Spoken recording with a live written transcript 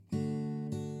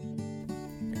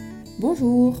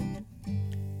Bonjour.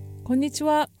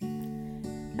 Konnichiwa.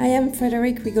 I am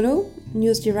Frederic Rigolo,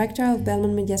 News Director of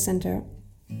Belmont Media Center.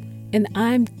 And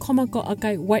I'm Komako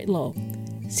Akai Whitelaw,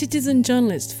 citizen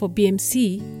journalist for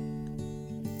BMC.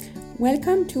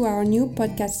 Welcome to our new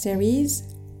podcast series,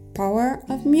 Power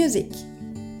of Music.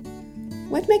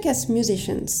 What makes us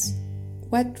musicians?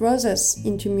 What draws us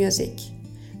into music?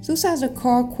 Those are the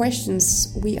core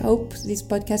questions we hope this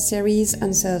podcast series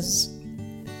answers.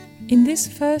 In this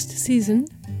first season,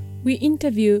 we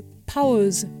interview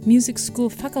Powers Music School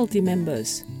faculty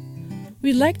members.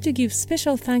 We'd like to give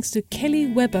special thanks to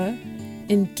Kelly Weber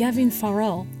and Gavin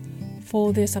Farrell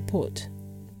for their support.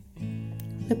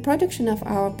 The production of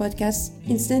our podcast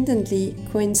incidentally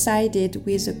coincided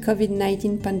with the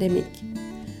COVID-19 pandemic,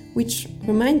 which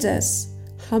reminds us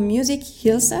how music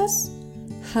heals us,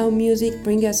 how music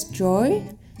brings us joy,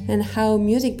 and how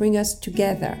music brings us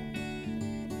together.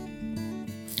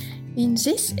 In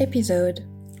this episode,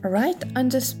 right on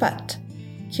the spot,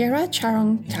 Kira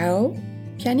Charong Tao,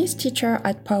 pianist teacher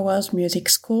at Powers Music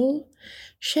School,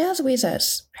 shares with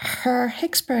us her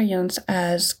experience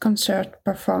as concert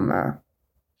performer.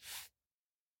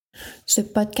 The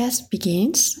podcast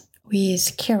begins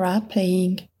with Kira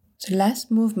playing the last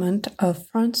movement of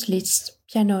Franz Liszt's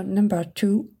Piano No.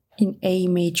 2 in A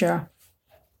major.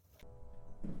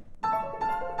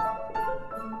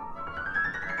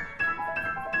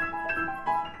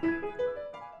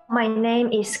 My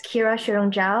name is Kira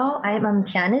Charong Tao. I am a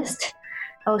pianist,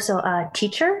 also a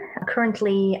teacher.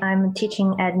 Currently, I'm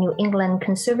teaching at New England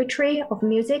Conservatory of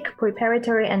Music,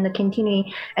 Preparatory and Continuing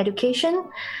Education.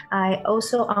 I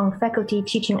also am faculty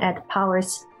teaching at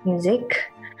Powers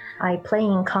Music. I play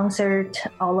in concert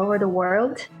all over the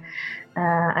world.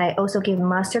 I also give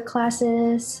master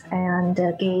classes and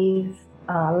give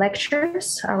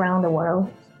lectures around the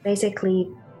world. Basically,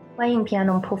 playing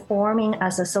piano, performing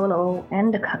as a solo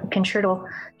and concerto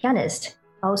pianist,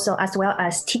 also as well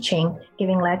as teaching,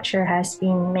 giving lecture has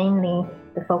been mainly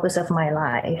the focus of my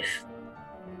life.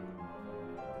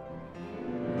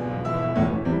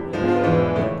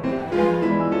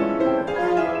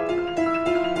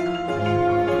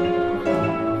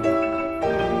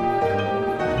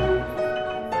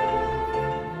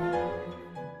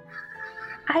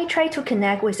 I try to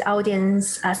connect with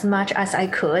audience as much as I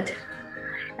could,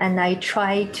 and I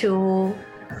try to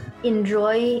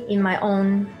enjoy in my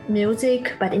own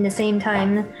music, but in the same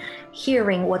time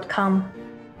hearing what comes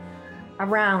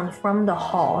around from the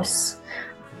hall's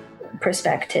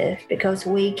perspective, because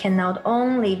we can not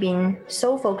only be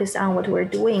so focused on what we're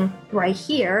doing right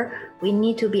here, we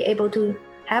need to be able to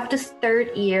have this third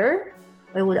ear,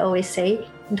 we would always say,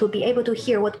 and to be able to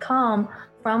hear what comes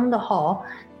from the hall,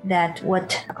 that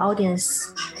what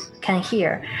audience can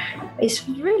hear. It's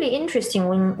really interesting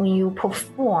when you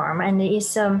perform, and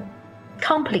it's a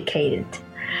complicated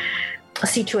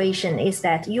situation, is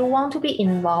that you want to be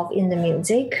involved in the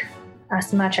music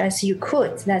as much as you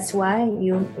could. That's why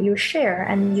you share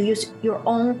and you use your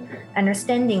own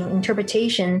understanding,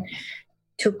 interpretation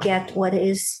to get what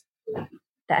is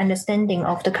the understanding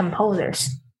of the composers.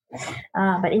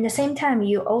 But in the same time,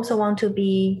 you also want to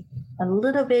be a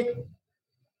little bit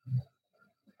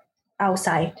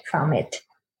outside from it.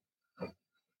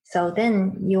 So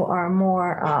then you are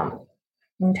more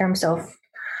in terms of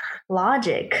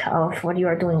logic of what you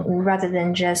are doing, rather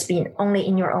than just being only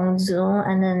in your own zone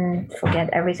and then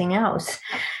forget everything else.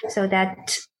 So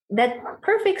that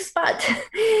perfect spot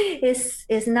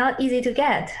is not easy to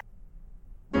get.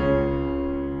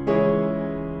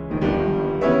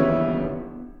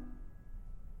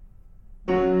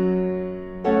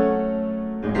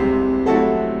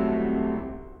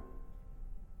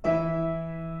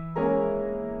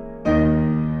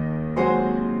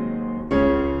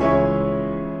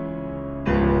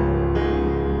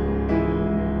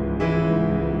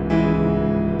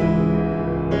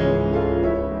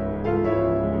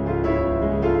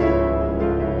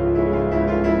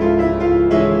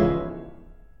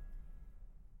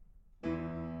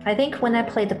 I think when I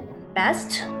played the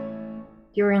best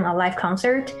during a live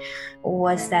concert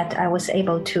was that I was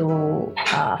able to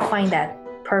find that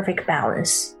perfect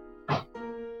balance.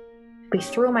 Be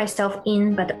throw myself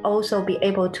in, but also be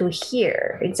able to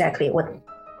hear exactly what,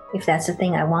 if that's the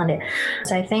thing I wanted.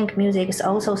 So I think music is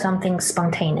also something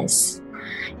spontaneous.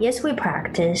 Yes, we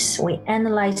practice, we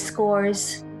analyze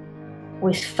scores,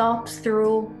 we thought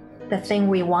through the thing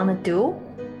we want to do,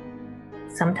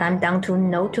 sometimes down to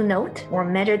note, or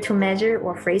measure to measure,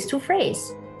 or phrase to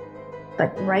phrase.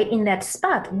 But right in that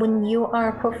spot, when you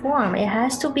are performing, it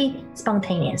has to be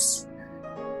spontaneous.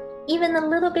 Even a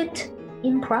little bit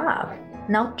improv,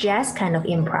 not jazz kind of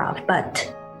improv,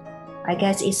 but I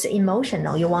guess it's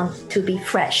emotional. You want to be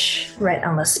fresh right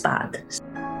on the spot.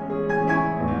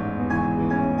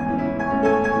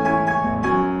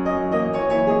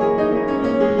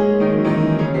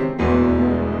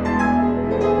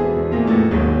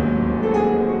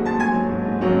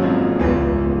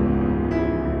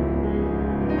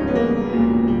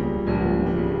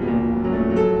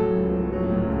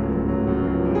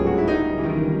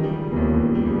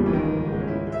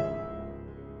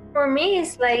 For me,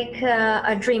 it's like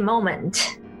a dream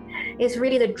moment. It's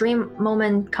really the dream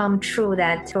moment come true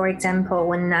that, for example,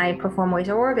 when I perform with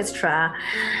orchestra,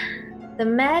 the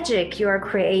magic you are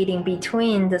creating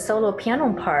between the solo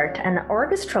piano part and the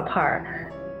orchestra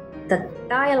part, the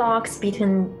dialogues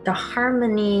between the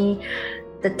harmony,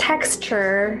 the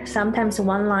texture, sometimes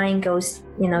one line goes,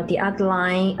 the other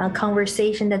line, a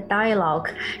conversation, the dialogue,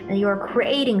 and you're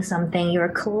creating something, you're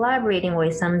collaborating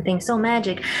with something so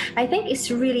magic. I think it's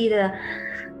really a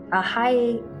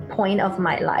high point of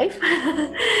my life.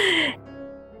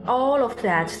 All of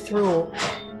that through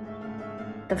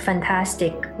the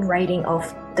fantastic writing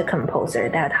of the composer,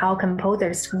 that how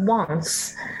composers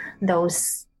wants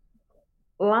those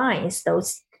lines,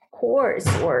 those chords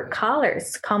or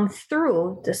colors come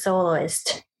through the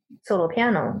soloist, solo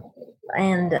piano,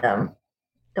 and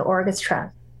the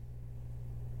orchestra.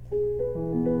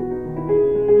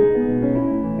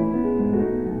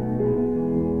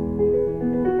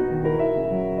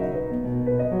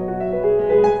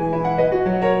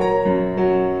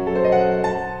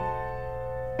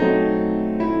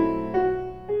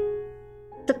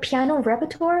 The piano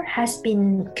repertoire has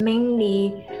been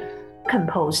mainly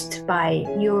composed by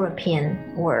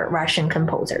European or Russian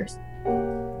composers.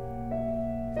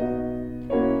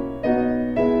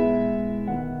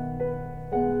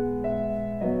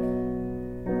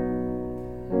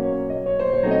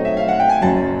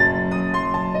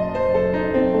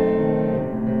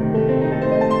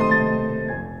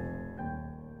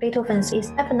 Beethoven is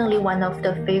definitely one of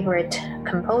the favorite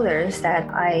composers that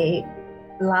I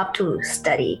love to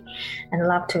study and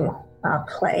love to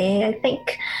play. I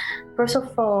think, first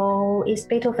of all, is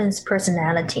Beethoven's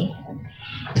personality.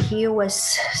 He was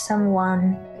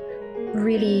someone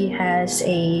really has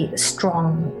a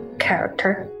strong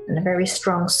character and a very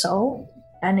strong soul,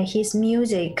 and his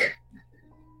music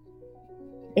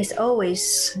is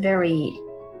always very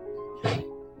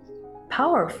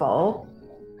powerful,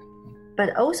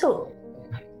 but also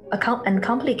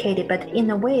complicated, but in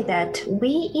a way that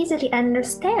we easily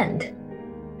understand.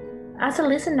 As a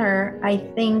listener, I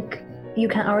think you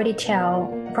can already tell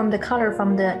from the color,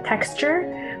 from the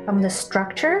texture, from the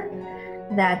structure,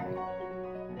 that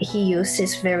he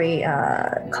uses very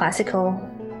classical,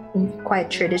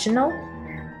 quite traditional,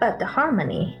 but the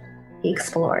harmony he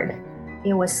explored.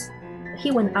 He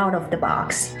went out of the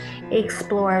box. He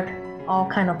explored all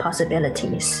kind of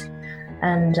possibilities.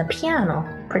 And the piano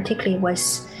particularly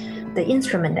was the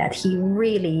instrument that he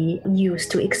really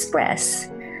used to express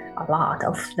a lot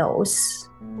of those.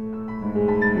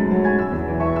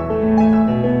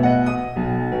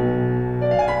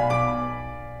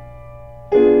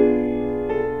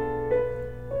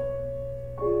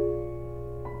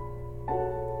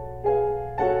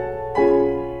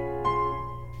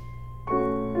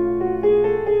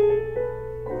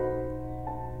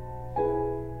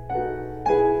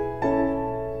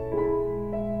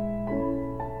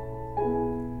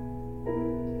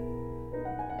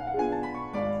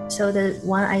 So the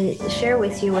one I share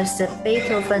with you was the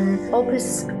Beethoven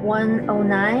Opus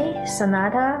 109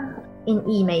 Sonata in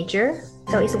E major.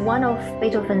 So it's one of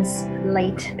Beethoven's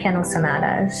late piano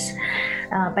sonatas.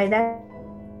 By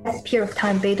that period of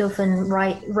time, Beethoven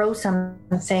wrote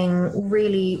something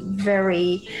really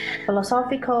very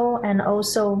philosophical and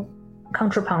also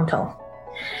contrapuntal.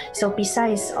 So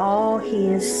besides all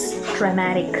his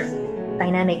dramatic,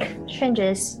 dynamic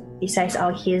changes, besides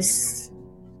all his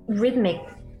rhythmic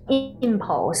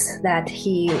impulse that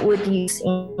he would use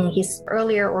in his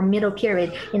earlier or middle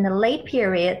period, in the late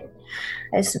period,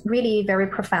 is really very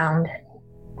profound.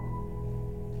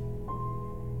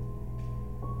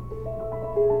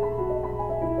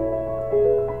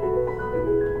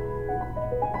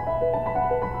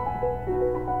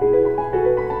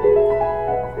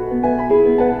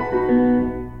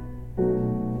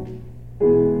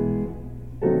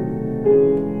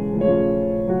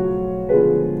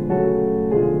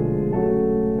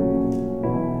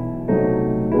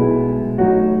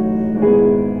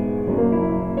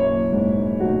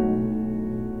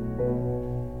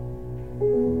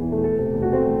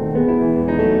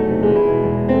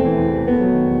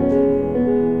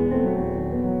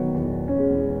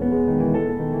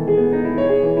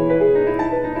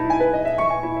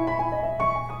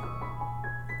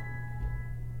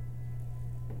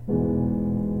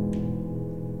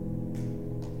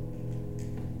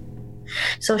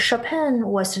 So Chopin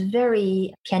was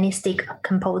very pianistic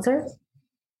composer.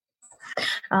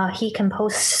 He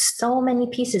composed so many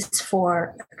pieces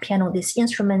for piano, this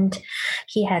instrument.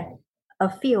 He had a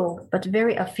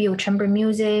few chamber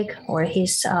music or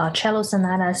his cello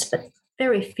sonatas, but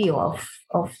very few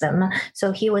of them.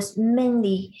 So he was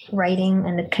mainly writing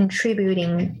and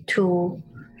contributing to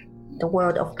the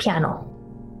world of piano.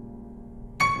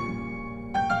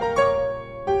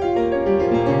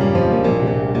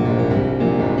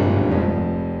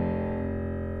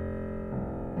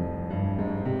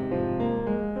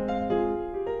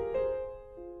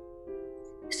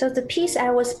 So the piece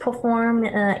I was performed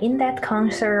in that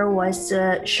concert was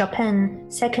Chopin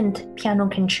Second Piano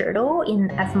Concerto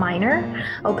in F minor,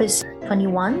 Opus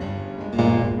 21.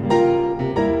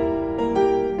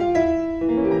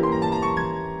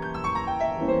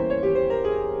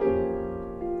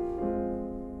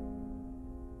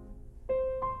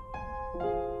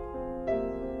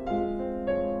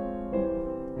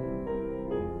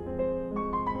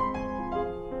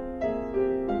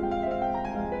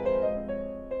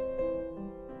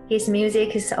 His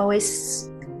music is always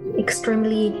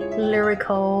extremely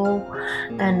lyrical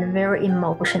and very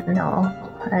emotional.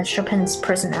 Chopin's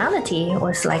personality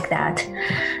was like that.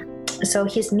 So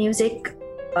his music,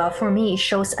 for me,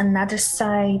 shows another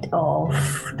side of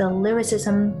the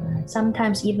lyricism,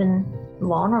 sometimes even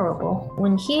vulnerable.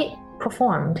 When he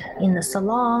performed in the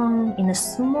salon, in a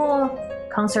small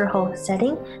concert hall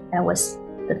setting, that was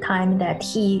the time that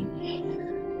he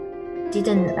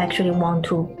didn't actually want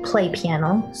to play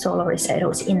piano solo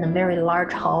recitals in a very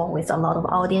large hall with a lot of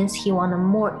audience. He wanted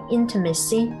more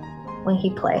intimacy when he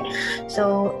played.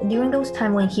 So during those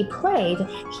times when he played,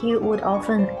 he would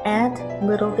often add a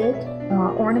little bit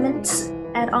ornaments,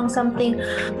 add on something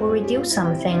or reduce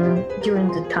something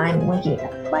during the time when he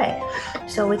played.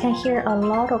 So we can hear a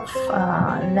lot of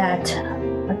that,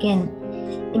 again,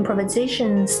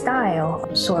 improvisation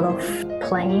style sort of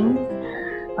playing,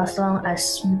 as long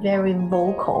as very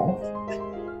vocal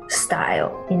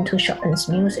style into Chopin's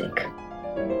music.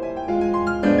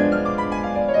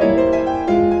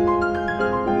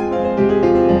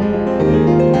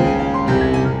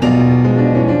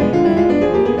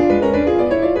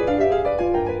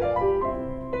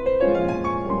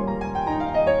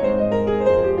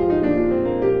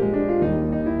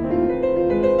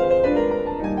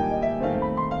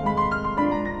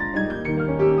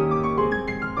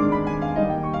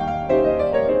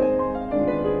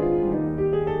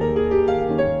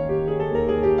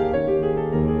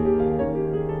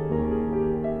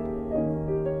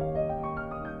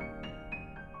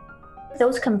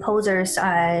 Those composers,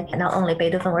 not only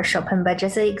Beethoven or Chopin, but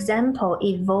just an example,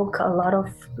 evoke a lot of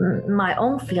my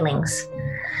own feelings.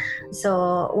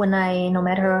 So when I, no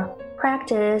matter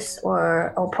practice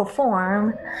or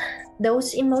perform,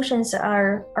 those emotions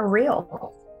are real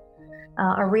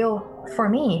for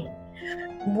me,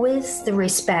 with the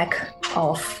respect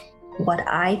of what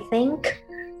I think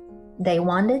they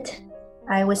wanted.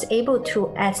 I was able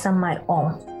to add some of my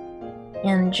own,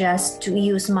 and just to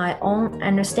use my own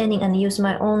understanding and use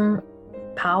my own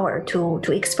power to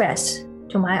express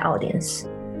to my audience.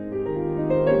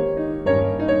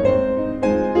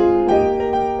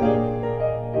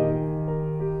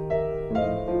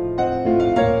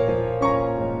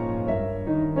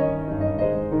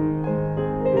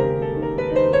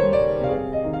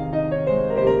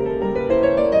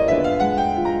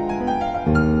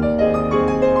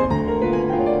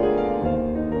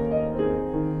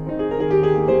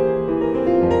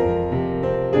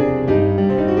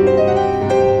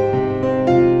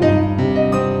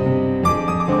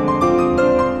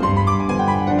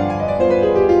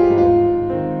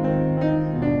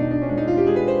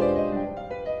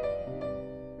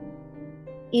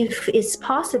 If it's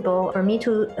possible for me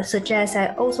to suggest,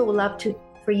 I also would love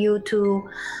for you to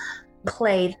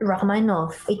play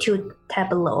Rachmaninoff Etude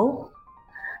Tableau,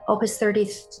 Opus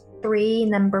 33,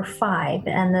 number 5,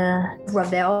 and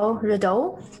Ravel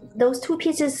Rideau. Those two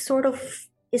pieces sort of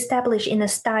established in a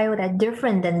style that's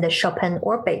different than the Chopin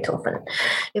or Beethoven.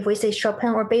 If we say Chopin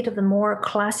or Beethoven, more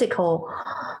classical,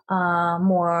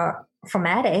 more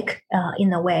chromatic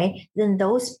in a way, then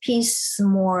those pieces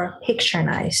more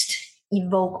picturized,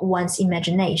 evoke one's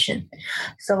imagination.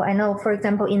 So I know, for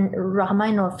example, in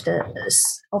Rachmaninoff, the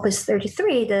Opus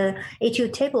 33, the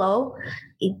Etude Tableau,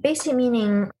 it basically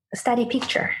meaning steady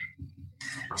picture.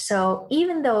 So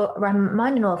even though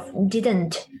Rachmaninoff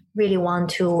didn't really want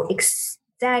to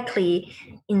exactly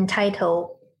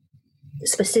entitle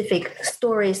specific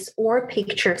stories or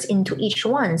pictures into each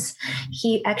ones,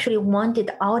 he actually wanted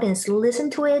the audience to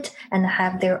listen to it and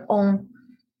have their own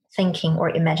thinking or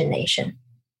imagination.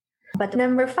 But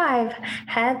number 5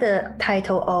 had the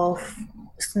title of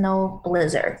Snow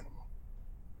Blizzard.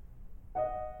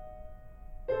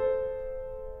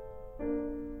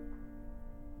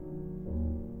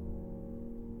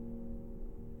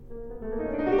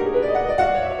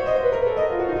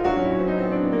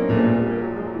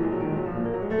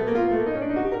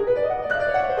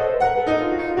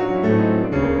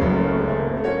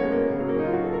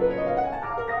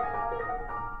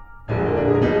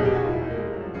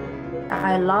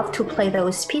 I love to play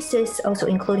those pieces, also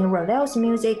including Ravel's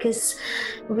music, is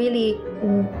really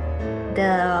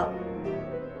the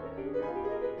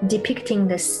depicting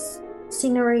the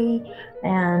scenery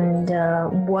and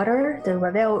water, the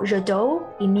Ravel jet d'eau,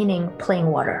 meaning plain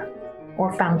water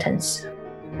or fountains.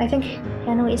 I think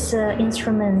piano is an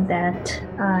instrument that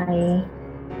I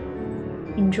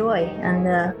enjoy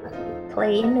and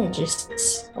play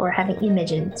images or having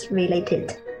images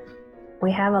related.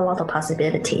 We have a lot of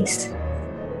possibilities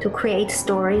to create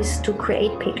stories, to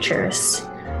create pictures.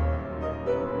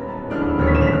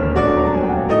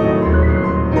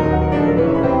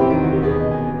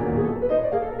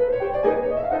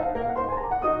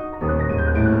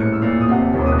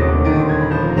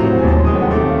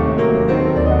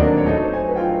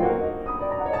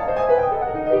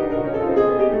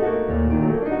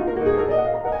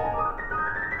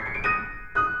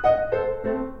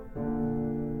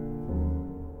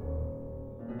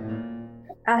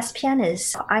 As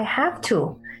pianist, I have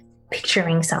to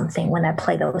picturing something when I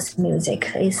play those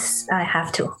music. I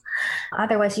have to.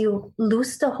 Otherwise, you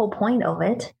lose the whole point of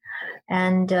it,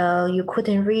 and you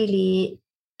couldn't really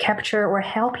capture or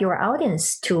help your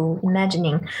audience to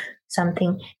imagining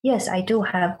something. Yes, I do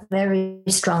have very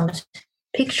strong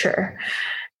picture.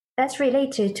 That's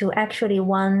related to actually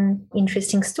one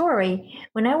interesting story.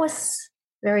 When I was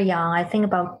very young, I think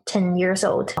about 10 years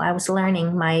old, I was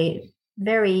learning my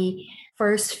very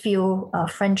first few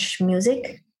French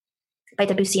music by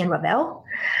Debussy and Ravel.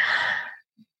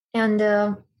 And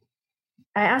I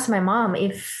asked my mom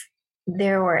if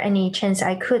there were any chance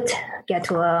I could get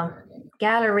to a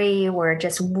gallery or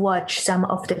just watch some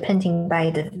of the painting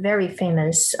by the very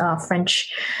famous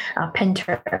French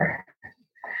painter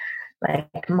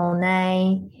like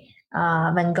Monet,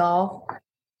 Van Gogh.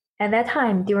 At that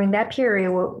time, during that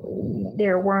period,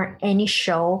 there weren't any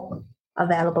show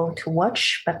available to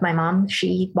watch, but my mom,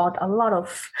 she bought a lot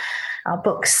of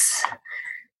books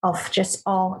of just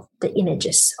all the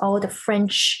images, all the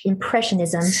French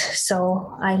impressionism.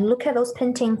 So I look at those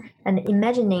paintings and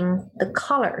imagining the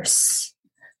colors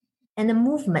and the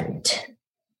movement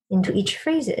into each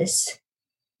phrases.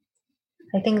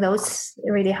 I think those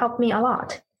really helped me a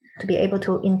lot to be able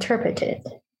to interpret it.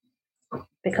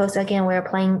 Because again, we're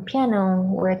playing piano,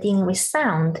 we're dealing with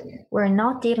sound. We're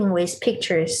not dealing with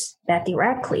pictures that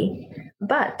directly,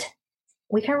 but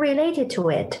we can relate it to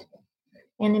it.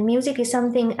 And the music is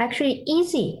something actually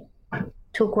easy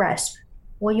to grasp.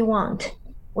 What you want,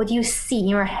 what you see in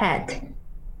your head.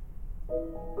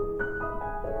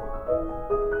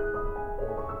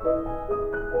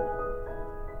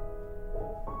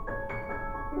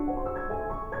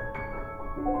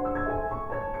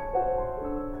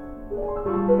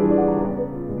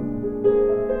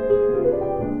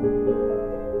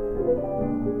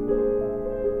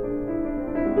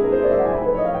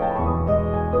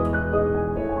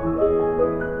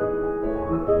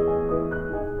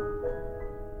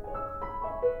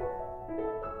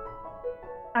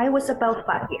 I was about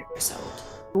 5 years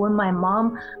old when my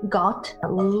mom got a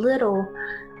little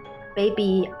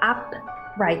baby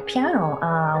upright piano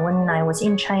when I was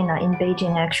in China, in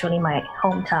Beijing, actually my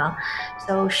hometown.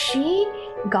 So she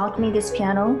got me this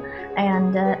piano,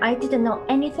 and I didn't know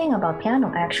anything about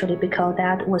piano actually, because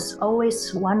that was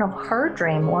always one of her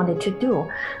dreams wanted to do,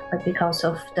 but because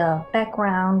of the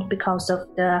background, because of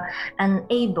the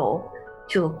unable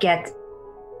to get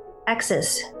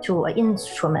access to an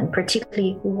instrument,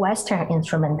 particularly Western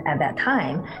instrument at that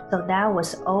time. So that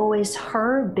was always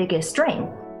her biggest dream.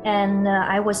 And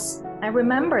I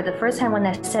remember the first time when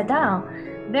I sat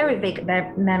down, very big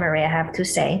memory, I have to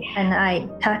say. And I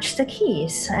touched the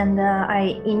keys, and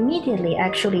I immediately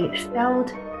actually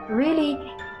felt really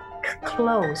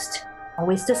closed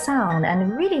with the sound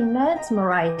and really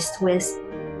mesmerized with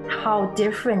how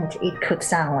different it could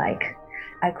sound like.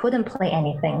 I couldn't play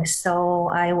anything, so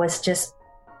I was just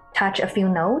touch a few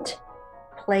notes,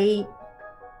 play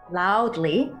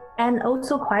loudly and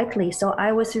also quietly. So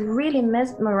I was really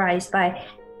mesmerized by,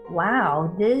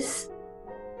 wow, this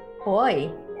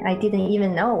boy, I didn't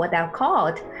even know what that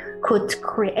called, could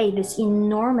create this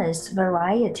enormous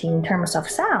variety in terms of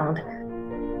sound.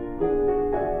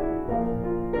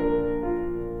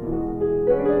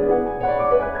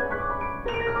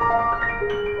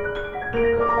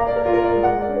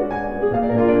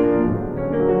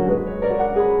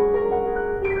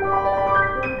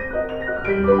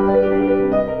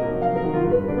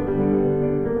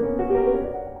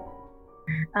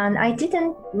 I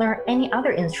didn't learn any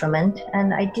other instrument,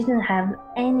 and I didn't have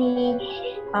any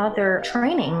other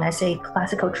training, I say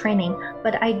classical training.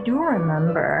 But I do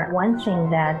remember one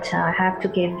thing that I have to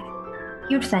give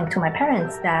huge thanks to my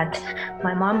parents, that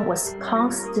my mom was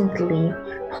constantly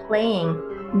playing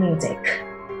music.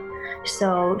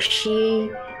 So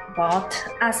she bought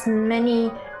as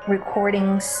many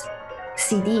recordings,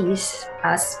 CDs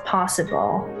as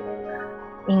possible,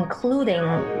 including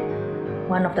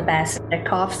one of the best,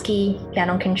 Tchaikovsky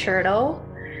Piano Concerto,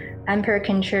 Emperor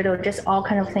Concerto, just all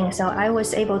kind of things. So I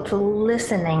was able to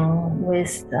listening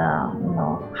with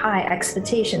high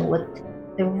expectation with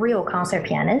the real concert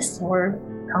pianist or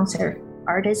concert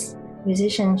artist,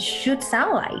 musician should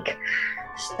sound like.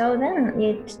 So then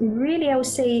it really, I would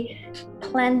say,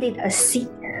 planted a seed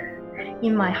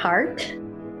in my heart.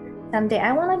 Someday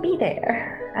I want to be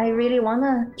there. I really want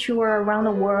to tour around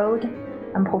the world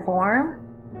and perform.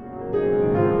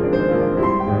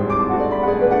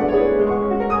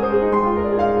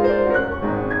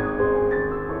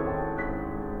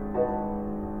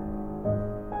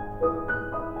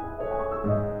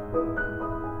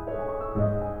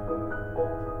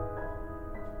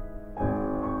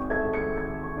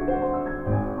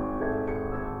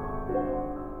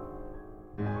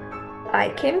 I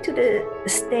came to the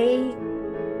States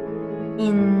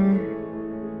in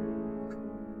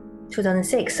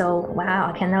 2006, so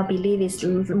wow, I cannot believe it's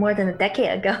more than a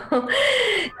decade ago.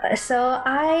 So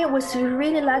I was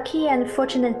really lucky and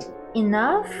fortunate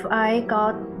enough. I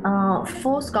got a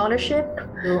full scholarship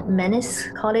to Mannes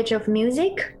College of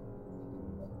Music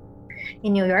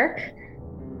in New York.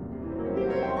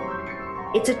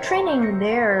 It's a training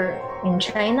there in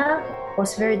China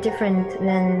was very different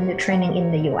than the training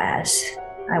in the US,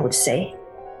 I would say.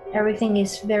 Everything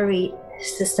is very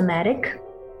systematic,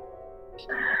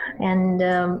 and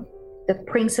the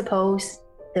principles,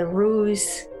 the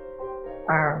rules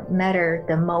matter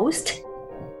the most.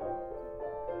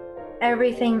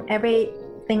 Everything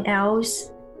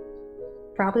else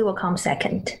probably will come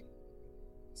second.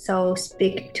 So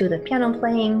speak to the piano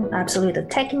playing, absolutely the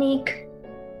technique,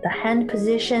 the hand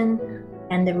position,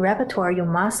 and the repertoire you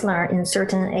must learn in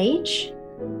certain age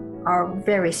are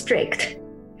very strict.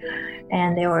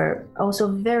 And they were also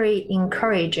very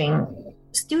encouraging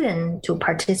students to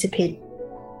participate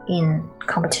in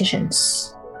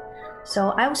competitions. So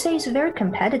I would say it's very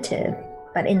competitive,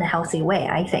 but in a healthy way,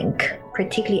 I think,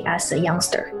 particularly as a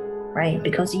youngster, right?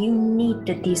 Because you need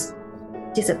this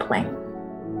discipline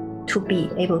to be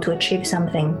able to achieve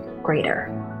something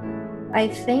greater. I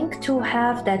think to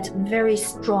have that very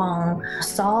strong,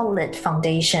 solid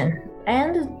foundation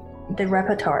and the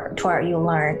repertoire you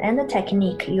learn and the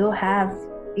technique you have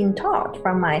been taught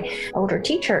from my older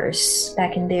teachers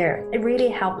back in there, it really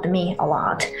helped me a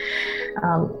lot.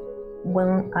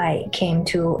 When I came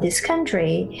to this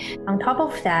country, on top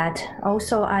of that,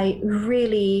 also I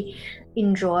really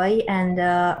enjoy and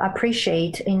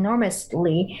appreciate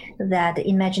enormously that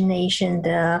imagination,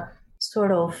 the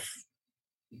sort of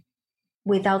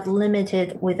without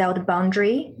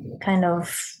boundary kind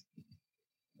of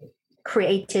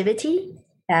creativity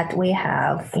that we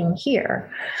have in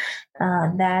here,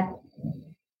 that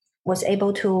was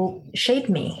able to shape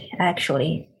me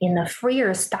actually in a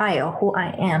freer style who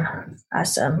I am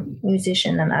as a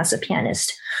musician and as a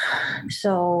pianist.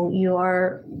 So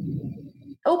you're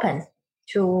open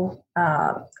to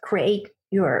create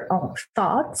your own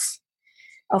thoughts,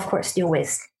 of course still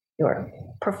with your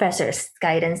professor's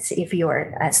guidance. If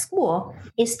you're at school,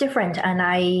 it's different. And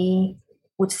I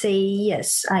would say,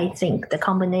 yes, I think the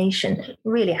combination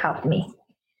really helped me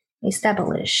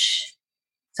establish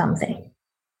something.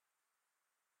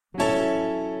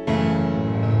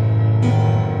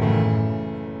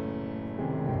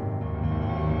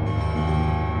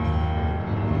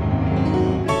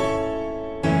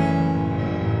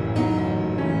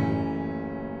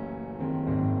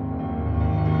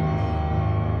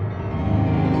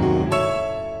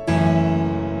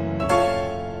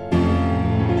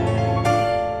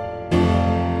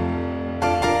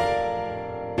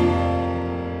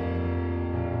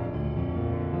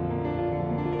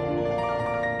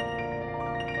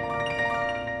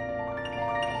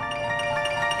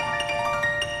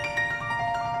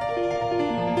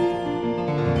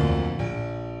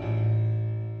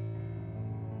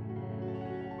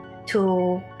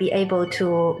 To be able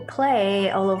to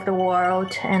play all over the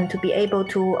world and to be able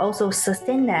to also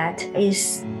sustain that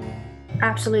is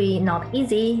absolutely not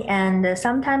easy. And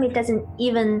sometimes it doesn't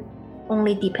even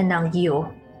only depend on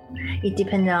you. It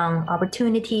depends on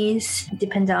opportunities, it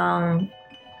depends on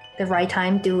the right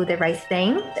time, do the right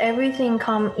thing. Everything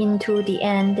come into the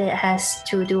end that has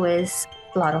to do with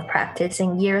a lot of practice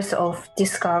and years of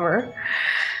discover.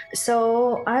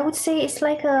 So I would say it's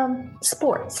like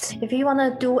sports. If you want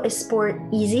to do a sport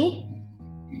easy,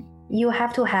 you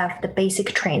have to have the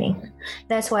basic training.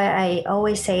 That's why I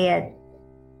always say it,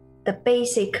 the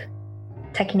basic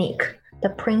technique, the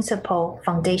principle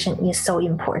foundation is so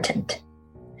important.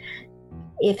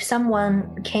 If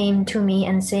someone came to me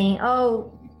and saying,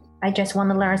 oh, I just want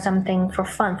to learn something for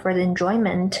fun, for the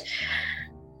enjoyment,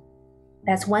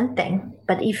 that's one thing.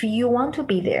 But if you want to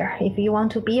be there, if you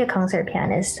want to be a concert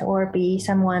pianist or be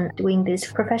someone doing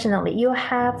this professionally, you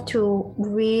have to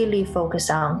really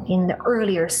focus on in the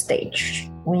earlier stage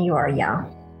when you are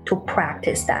young to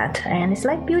practice that. And it's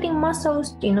like building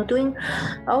muscles, doing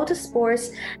all the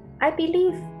sports. I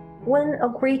believe when a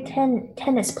great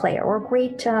tennis player or a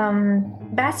great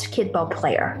basketball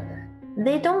player,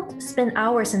 they don't spend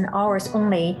hours and hours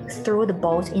only throw the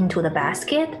balls into the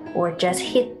basket or just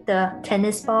hit the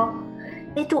tennis ball.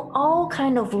 They do all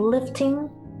kind of lifting,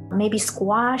 maybe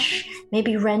squash,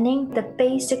 maybe running, the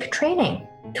basic training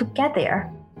to get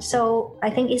there. So I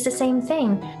think it's the same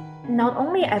thing. Not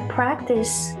only I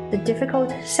practice the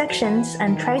difficult sections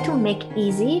and try to make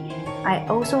easy, I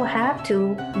also have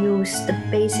to use the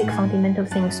basic fundamental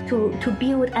things to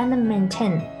build and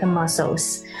maintain the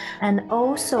muscles, and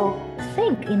also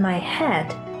think in my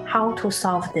head how to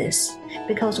solve this.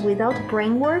 Because without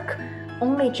brain work,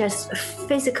 only just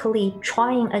physically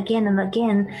trying again and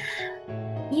again,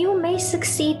 you may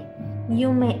succeed,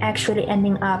 you may actually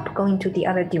ending up going to the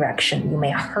other direction. You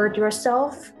may hurt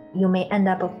yourself, you may end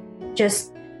up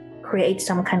just create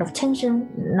some kind of tension,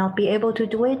 not be able to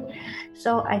do it.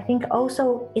 So I think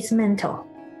also it's mental.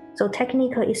 So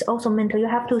technical is also mental. You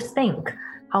have to think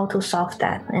how to solve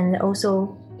that and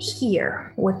also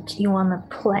hear what you want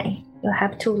to play. You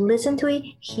have to listen to it,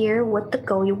 hear what the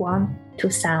goal you want to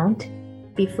sound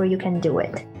before you can do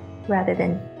it, rather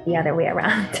than the other way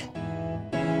around.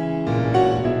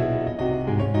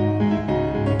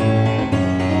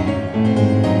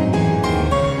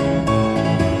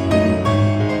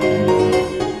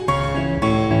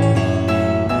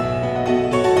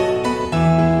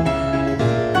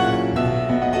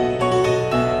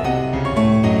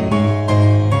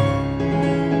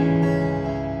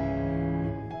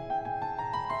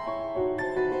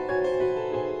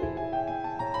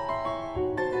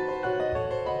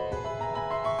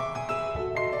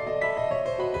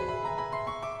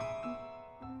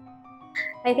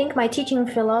 I think my teaching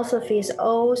philosophy is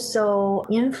also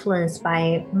influenced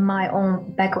by my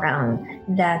own background,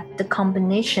 that the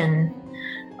combination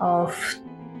of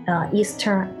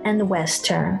Eastern and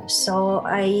Western. So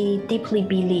I deeply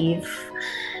believe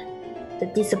the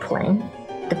discipline,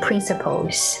 the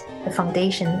principles, the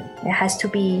foundation, it has to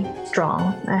be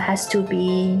strong, it has to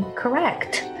be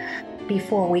correct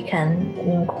before we can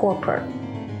incorporate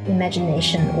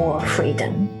imagination or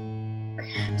freedom.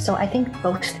 So I think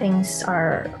both things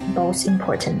are both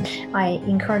important. I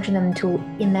encourage them to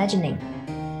imagining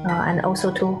and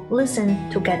also to listen,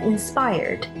 to get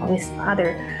inspired with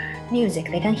other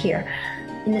music they can hear.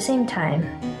 In the same time,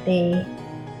 they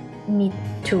need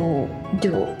to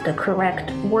do the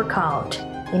correct workout.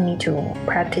 They need to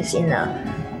practice in a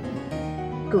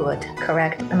good,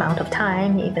 correct amount of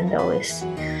time, even though it's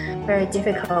very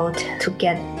difficult to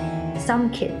get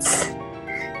some kids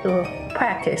to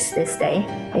practice this day.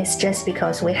 It's just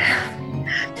because we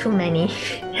have too many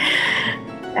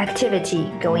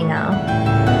activity going on.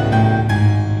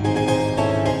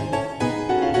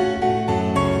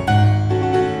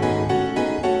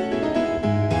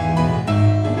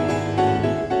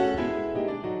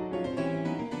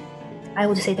 I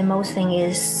would say the most thing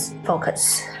is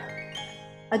focus.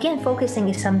 Again, focusing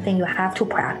is something you have to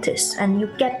practice, and you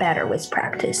get better with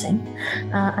practicing.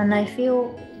 And I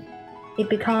feel it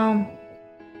become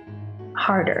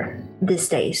harder these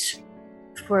days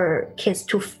for kids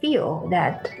to feel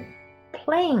that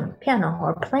playing piano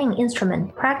or playing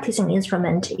instrument, practicing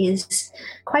instrument is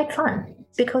quite fun.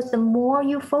 Because the more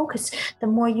you focus, the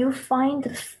more you find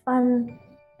the fun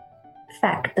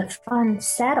fact, the fun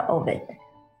side of it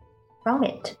from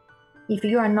it. If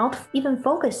you are not even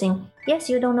focusing, yes,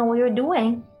 you don't know what you're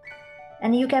doing,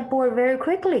 and you get bored very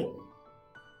quickly.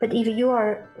 But if you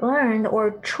are learned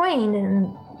or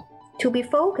trained to be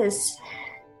focused,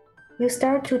 you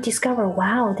start to discover,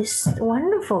 wow, this is a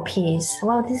wonderful piece.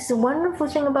 Wow, this is a wonderful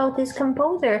thing about this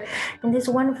composer, and this is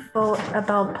wonderful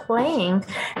about playing.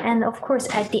 And of course,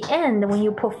 at the end, when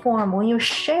you perform, when you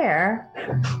share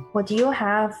what you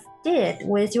have did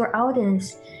with your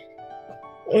audience,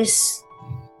 is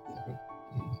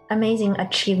amazing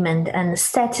achievement and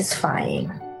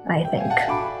satisfying, I think.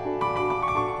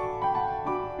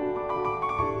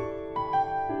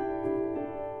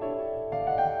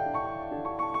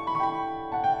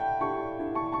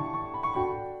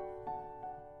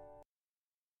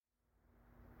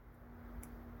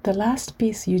 The last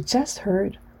piece you just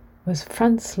heard was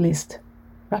Franz Liszt,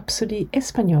 Rhapsody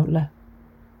Espagnole,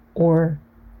 or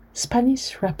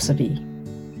Spanish Rhapsody.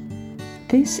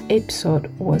 This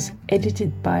episode was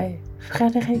edited by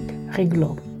Frédéric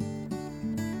Riglot.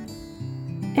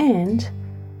 And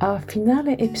our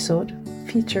finale episode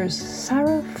features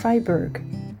Sarah Freiberg,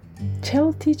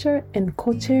 cello teacher and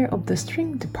co-chair of the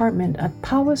string department at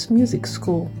Powers Music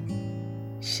School.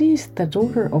 She is the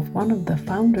daughter of one of the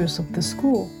founders of the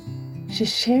school. She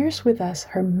shares with us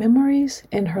her memories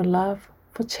and her love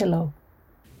for cello.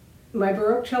 My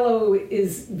Baroque cello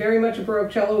is very much a Baroque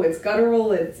cello. It's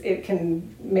guttural. It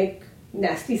can make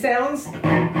nasty sounds, but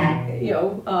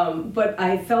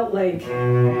I felt like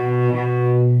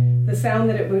the sound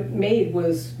that it made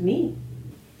was me.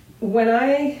 When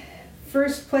I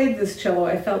first played this cello,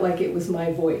 I felt like it was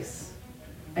my voice.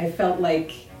 I felt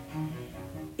like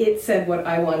it said what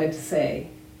I wanted to say.